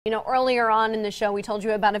You know, earlier on in the show, we told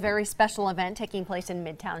you about a very special event taking place in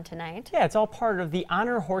Midtown tonight. Yeah, it's all part of the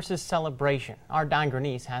Honor Horses celebration. Our Don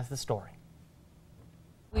Granese has the story.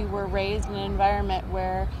 We were raised in an environment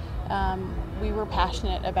where we were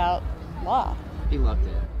passionate about law. He loved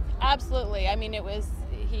it. Absolutely. I mean,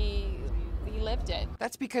 he lived it.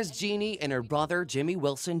 That's because Jeannie and her brother, Jimmy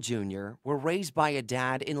Wilson Jr., were raised by a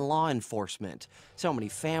dad in law enforcement. So many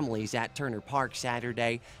families at Turner Park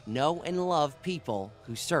Saturday know and love people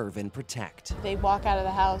who serve and protect. They walk out of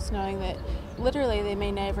the house knowing that literally they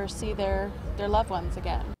may never see their loved ones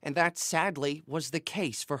again. And that sadly was the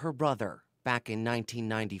case for her brother. Back in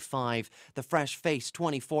 1995, the fresh-faced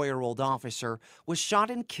 24-year-old officer was shot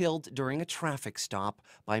and killed during a traffic stop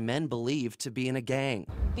by men believed to be in a gang.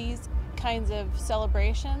 These kinds of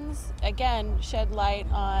celebrations, again, shed light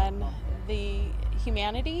on the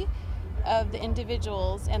humanity of the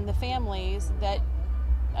individuals and the families that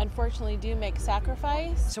unfortunately do make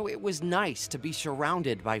sacrifice. So it was nice to be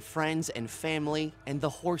surrounded by friends and family and the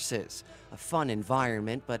horses. A fun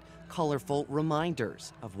environment, but colorful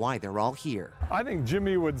reminders of why they're all here. I think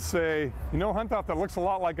Jimmy would say, you know, hunt out that looks a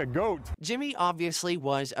lot like a goat. Jimmy obviously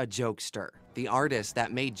was a jokester. The artist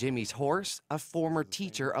that made Jimmy's horse, a former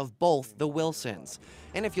teacher of both the Wilsons.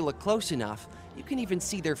 And if you look close enough, you can even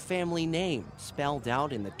see their family name spelled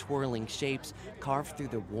out in the twirling shapes carved through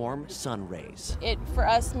the warm sun rays. It, for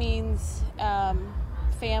us, means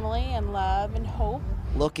family and love and hope.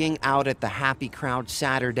 Looking out at the happy crowd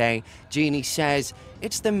Saturday, Jeannie says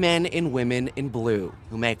it's the men and women in blue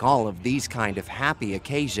who make all of these kind of happy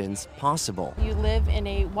occasions possible. You live in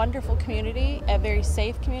a wonderful community, a very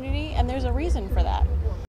safe community, and there's a reason for that.